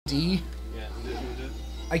D. Yeah.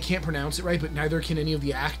 I can't pronounce it right, but neither can any of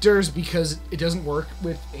the actors because it doesn't work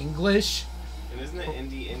with English. And isn't it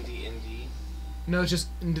indie? No, it's just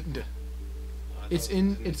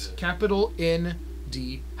it's capital N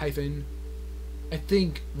D hyphen, I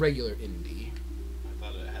think, regular indie. I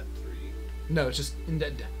thought it had 3. No, it's just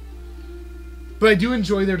inded. But I do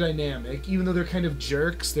enjoy their dynamic, even though they're kind of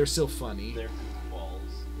jerks. They're still funny. They're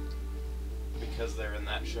balls because they're in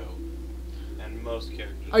that show, and most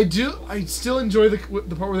characters. I still enjoy the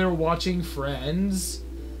part where they were watching Friends.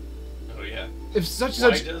 Oh yeah. If such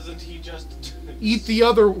and Why such doesn't he just eat the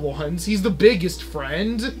other ones, he's the biggest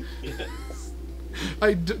friend. Yes.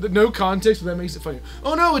 No context, but that makes it funny.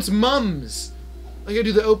 Oh no, it's mums. Like I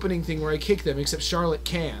do the opening thing where I kick them, except Charlotte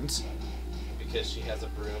can't. Because she has a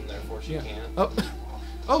broom, therefore she can't.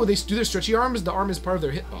 Oh, they do their stretchy arms. The arm is part of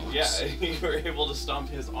their hitbox. Yeah, you were able to stomp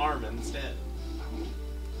his arm instead.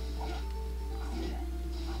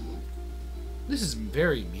 This is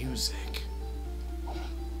very music.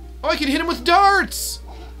 Oh, I can hit him with darts!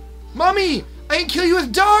 Mommy, I can kill you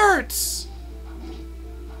with darts!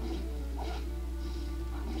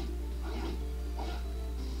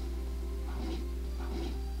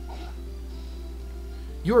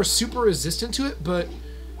 You are super resistant to it, but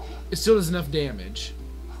it still does enough damage.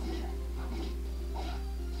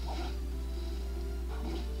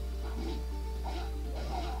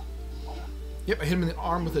 Yep, I hit him in the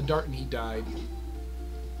arm with a dart and he died.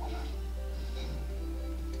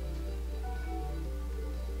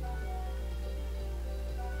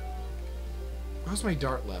 How's my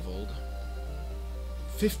dart leveled?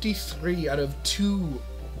 53 out of 2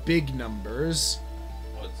 big numbers.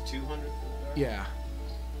 Oh, it's 200 for the dart? Yeah.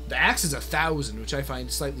 The axe is 1,000, which I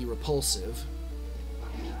find slightly repulsive.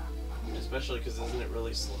 Especially because isn't it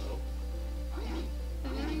really slow?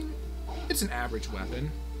 It's an average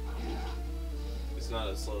weapon. It's not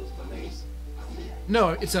as slow as the mace. No,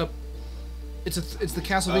 it's the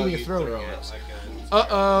Castlevania you throwing throw it. Okay.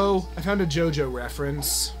 Uh-oh, I found a JoJo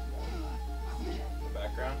reference. The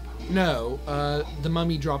background? No, the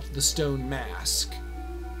mummy dropped the stone mask. Is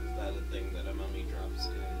that a thing that a mummy drops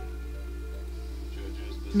in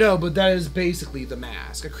JoJo's Bizarre? No, but that is basically the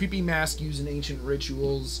mask. A creepy mask used in ancient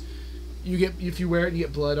rituals. If you wear it and you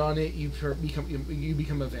get blood on it, you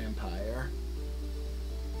become a vampire.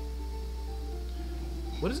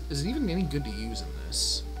 Is it even any good to use in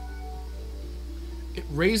this? It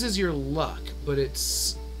raises your luck, but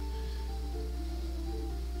it's...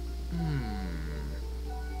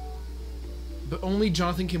 But only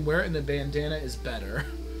Johnathan can wear it, and the bandana is better.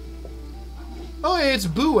 Oh, hey, it's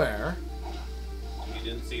Boo-Air. You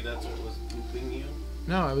didn't see that's what was booping you?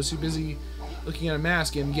 No, I was too busy looking at a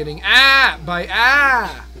mask and getting by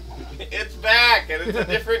It's back, and it's a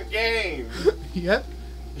different game. Yep.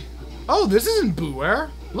 Oh, this isn't Boo-Air.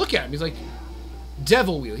 Look at him. He's like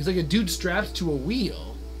Devil Wheel. He's like a dude strapped to a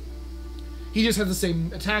wheel. He just has the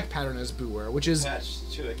same attack pattern as Boo-Air, which is...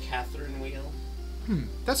 Attached to a Catherine wheel?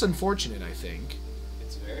 That's unfortunate, I think.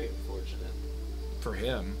 It's very unfortunate. For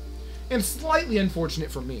him. And slightly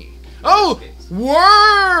unfortunate for me. Oh!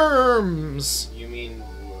 Worms! You mean...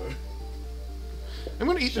 I'm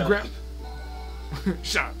gonna eat Shut the ground.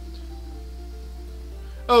 Shut up.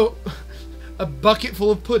 Oh, a bucket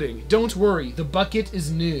full of pudding. Don't worry, the bucket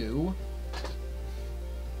is new.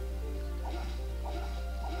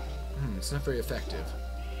 It's not very effective.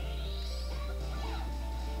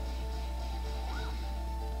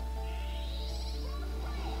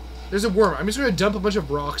 There's a worm. I'm just gonna dump a bunch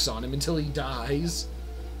of rocks on him until he dies.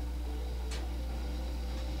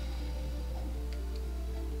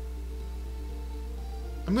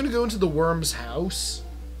 I'm gonna go into the worm's house.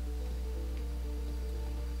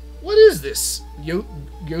 What is this?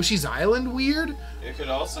 Yoshi's Island weird? It could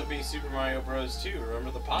also be Super Mario Bros. 2.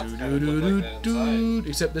 Remember the pots kind of look like that inside?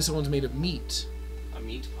 Except this one's made of meat. A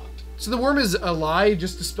meat pot. So the worm is alive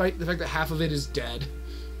just despite the fact that half of it is dead.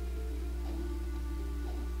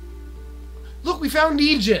 Look, we found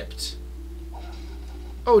Egypt!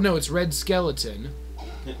 Oh no, it's Red Skeleton.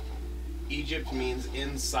 Egypt means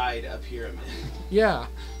inside a pyramid. Yeah,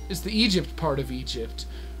 it's the Egypt part of Egypt.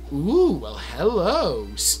 Ooh, well hello,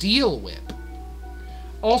 Steel Whip.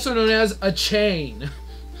 Also known as a chain.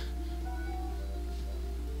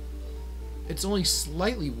 It's only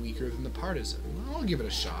slightly weaker than the partisan. I'll give it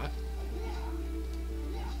a shot.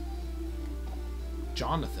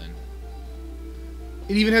 Johnathan.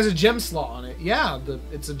 It even has a gem slot on it. Yeah,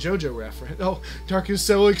 it's a JoJo reference. Oh, Dark is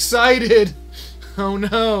so excited. Oh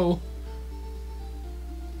no.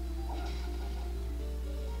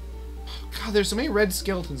 God, there's so many red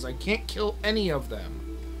skeletons. I can't kill any of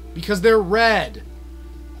them because they're red.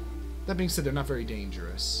 That being said, they're not very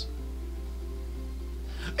dangerous.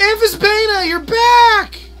 Amphispina, you're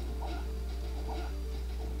back!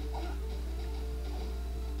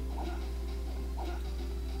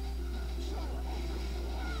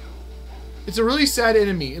 It's a really sad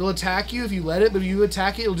enemy. It'll attack you if you let it, but if you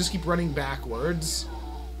attack it, it'll just keep running backwards.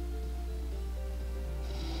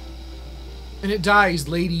 And it dies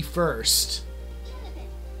lady first.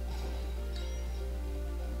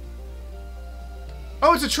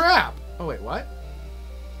 Oh, it's a trap! Oh, wait, what?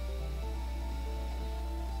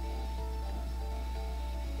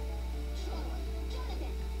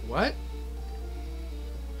 What?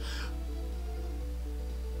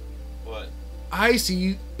 What? I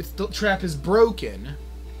see. It's the trap is broken.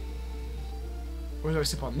 Where do I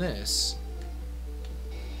step on this?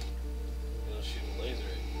 It'll shoot a laser at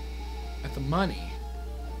you. At the money.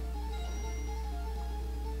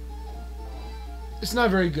 It's not a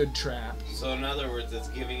very good trap. So in other words, it's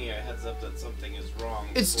giving you a heads up that something is wrong.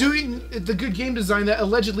 It's doing the good game design that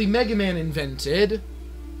allegedly Mega Man invented.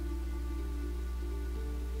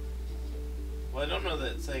 Well, I don't know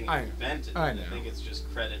that it's saying it's invented. I know. I think it's just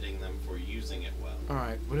crediting them for using it well.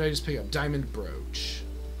 Alright, what did I just pick up? Diamond brooch.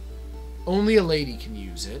 Only a lady can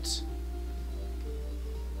use it.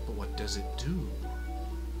 But what does it do?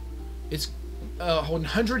 It's a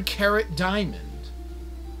 100 carat diamond.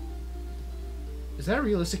 Is that a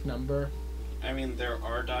realistic number? I mean, there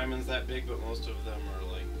are diamonds that big, but most of them are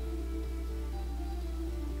like...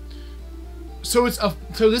 So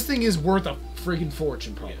this thing is worth a friggin'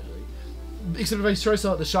 fortune, probably. Yeah. Except if I try to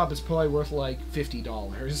sell it at the shop, it's probably worth like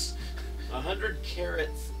 $50. 100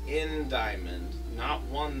 carats in diamond, not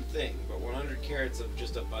one thing, but 100 carats of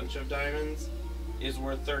just a bunch of diamonds is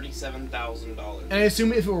worth $37,000. And I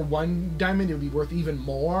assume if it were one diamond, it would be worth even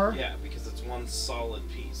more? Yeah, because it's one solid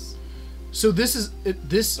piece. So this is...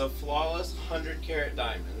 The flawless 100 carat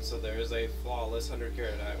diamond, so there is a flawless 100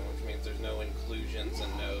 carat diamond, which means there's no inclusions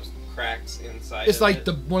and no cracks inside it's of like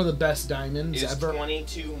it. one of the best diamonds It's ever.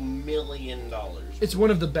 $22 million. It's one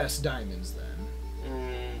of the best diamonds, then.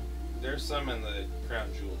 There's some in the crown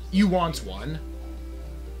jewels. You want one?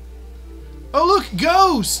 Oh look,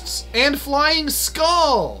 ghosts! And flying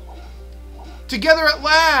skull! Together at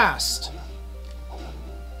last!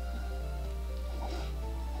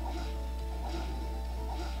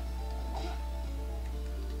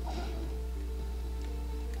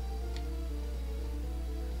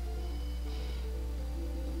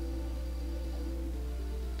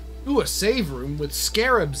 Ooh, a save room with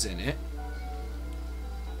scarabs in it.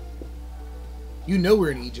 You know we're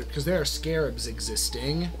in Egypt because there are scarabs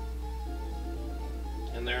existing.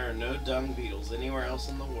 And there are no dung beetles anywhere else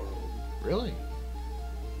in the world. Really?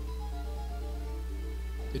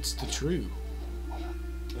 It's the true.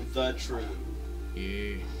 The true.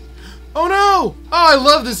 Yeah. Oh no! Oh, I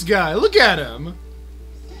love this guy. Look at him.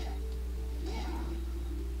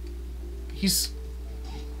 He's...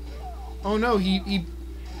 Oh no, he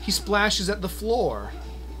splashes at the floor.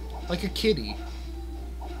 Like a kitty.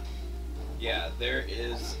 Yeah, there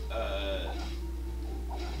is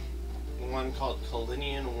one called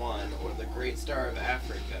Kalinian 1, or the Great Star of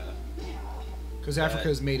Africa. Because Africa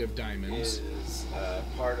is made of diamonds. Is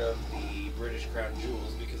part of the British Crown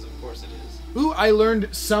Jewels, because of course it is. Ooh, I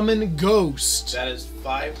learned Summon Ghost. That is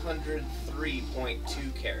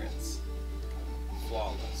 503.2 carats.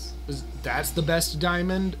 Flawless. That's the best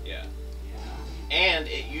diamond? Yeah. And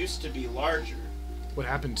it used to be larger. What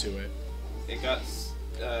happened to it? It got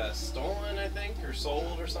stolen, I think, or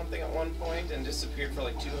sold or something at one point, and disappeared for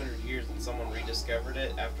like 200 years, and someone rediscovered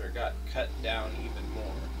it after it got cut down even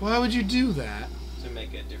more. Why would you do that? To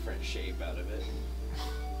make a different shape out of it.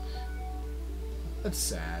 That's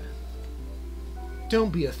sad.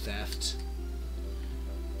 Don't be a theft.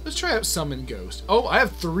 Let's try out Summon Ghost. Oh, I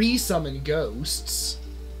have 3 Summon Ghosts.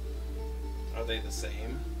 Are they the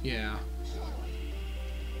same? Yeah.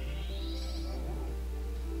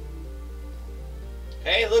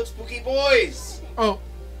 Hey, look, spooky boys! Oh,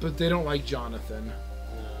 but they don't like Johnathan. No.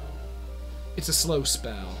 It's a slow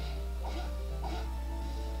spell.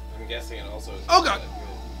 I'm guessing it also is. Oh god!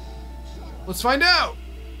 Let's find out!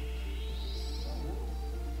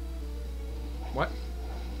 What?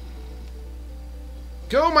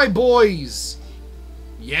 Go, my boys!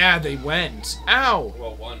 Yeah, they went. Ow!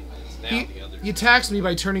 Well, one wins. Now the other. He attacks me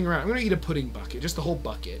by turning around. I'm gonna eat a pudding bucket. Just the whole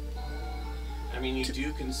bucket. I mean, you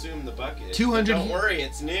do consume the bucket. 200. Don't worry,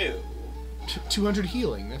 it's new. 200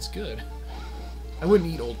 healing. That's good. I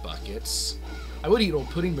wouldn't eat old buckets. I would eat old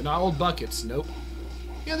pudding, but not old buckets. Nope.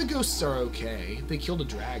 Yeah, the ghosts are okay. They killed a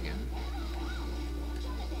dragon.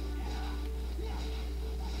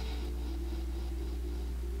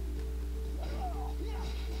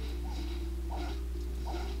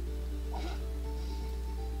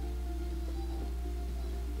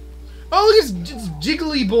 Oh, look, it's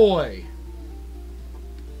Jiggly Boy.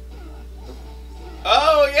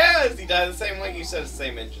 Oh, yes! He died the same way. You said it's the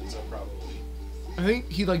same engine, so probably. I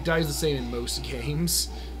think he, like, dies the same in most games.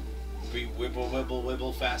 We wibble, wibble,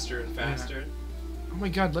 wibble faster and faster. Yeah. Oh my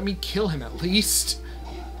god, let me kill him at least.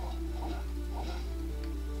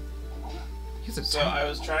 So I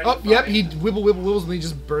was trying to find... yep, he wibbles and then he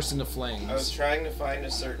just bursts into flames. I was trying to find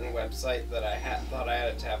a certain website that I thought I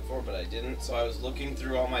had a tab for, but I didn't. So I was looking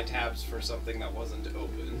through all my tabs for something that wasn't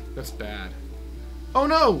open. That's bad. Oh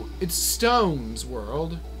no! It's Stone's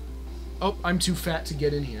world. Oh, I'm too fat to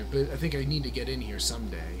get in here, but I think I need to get in here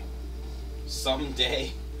someday.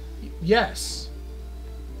 Someday? Yes.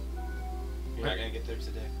 You're not gonna get there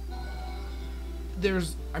today?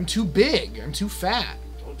 I'm too big. I'm too fat.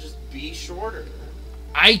 Well, just be shorter.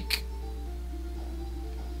 Ike!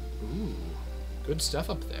 Ooh. Good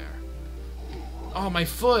stuff up there. Oh, my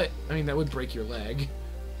foot! I mean, that would break your leg.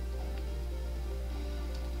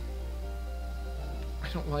 I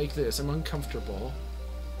don't like this. I'm uncomfortable.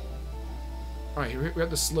 Alright, we're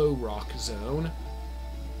at the slow rock zone.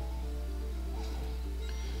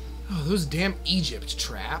 Oh, those damn Egypt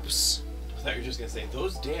traps. I thought you were just gonna say,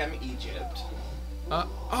 those damn Egypt.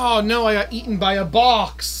 Oh no, I got eaten by a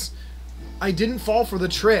box! I didn't fall for the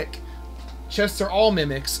trick. Chests are all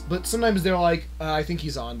mimics, but sometimes they're like, I think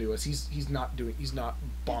he's onto us. He's not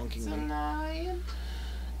bonking me.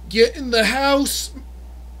 Get in the house!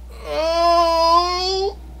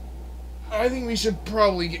 Oh! I think we should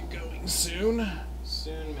probably get going soon.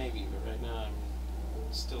 Soon, maybe, but right now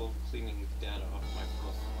I'm still cleaning data off my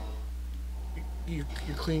profile. You're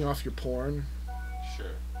cleaning off your porn?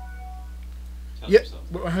 Sure. Yep,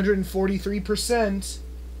 we're 143%.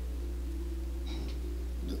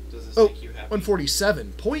 Does this make you happy?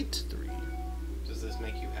 147.3. Does this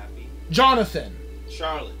make you happy? Johnathan!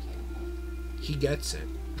 Charlotte. He gets it.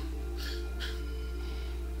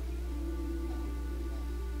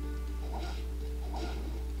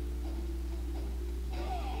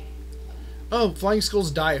 Oh, flying skulls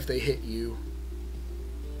die if they hit you.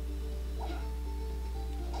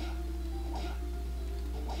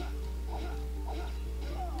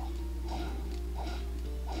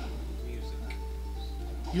 Music.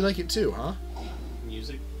 You like it too, huh?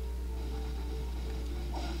 Music?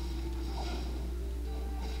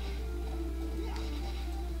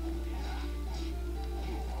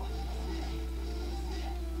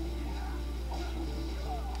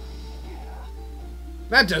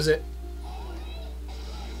 That does it.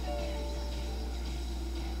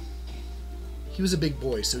 He was a big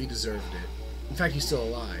boy, so he deserved it. In fact, he's still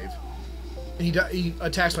alive. And he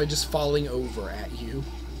attacks by just falling over at you.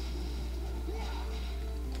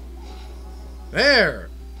 There!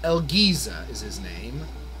 El Giza is his name.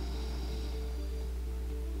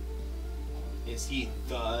 Is he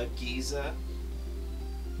the Giza?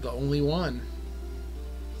 The only one.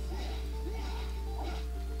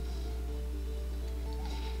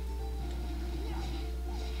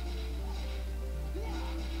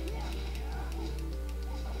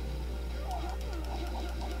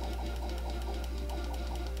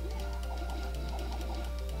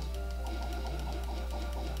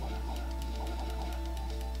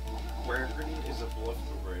 Where is a bluff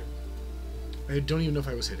over? I don't even know if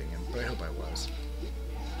I was hitting him, but I hope I was.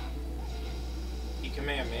 He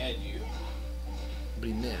Kamehameha you. But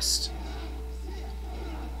he missed.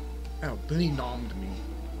 Oh, then he nommed me.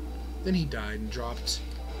 Then he died and dropped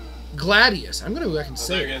Gladius. I'm gonna go back and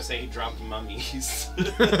say. I thought you were gonna say he dropped mummies.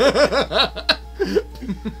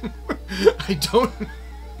 I don't.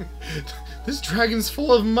 This dragon's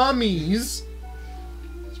full of mummies.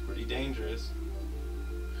 It's pretty dangerous.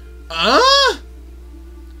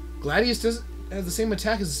 Gladius has the same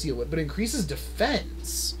attack as a seal whip, but increases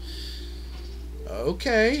defense.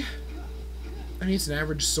 Okay. I mean, it's an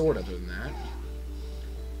average sword other than that.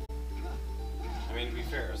 I mean, to be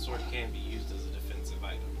fair, a sword can be used as a defensive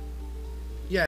item.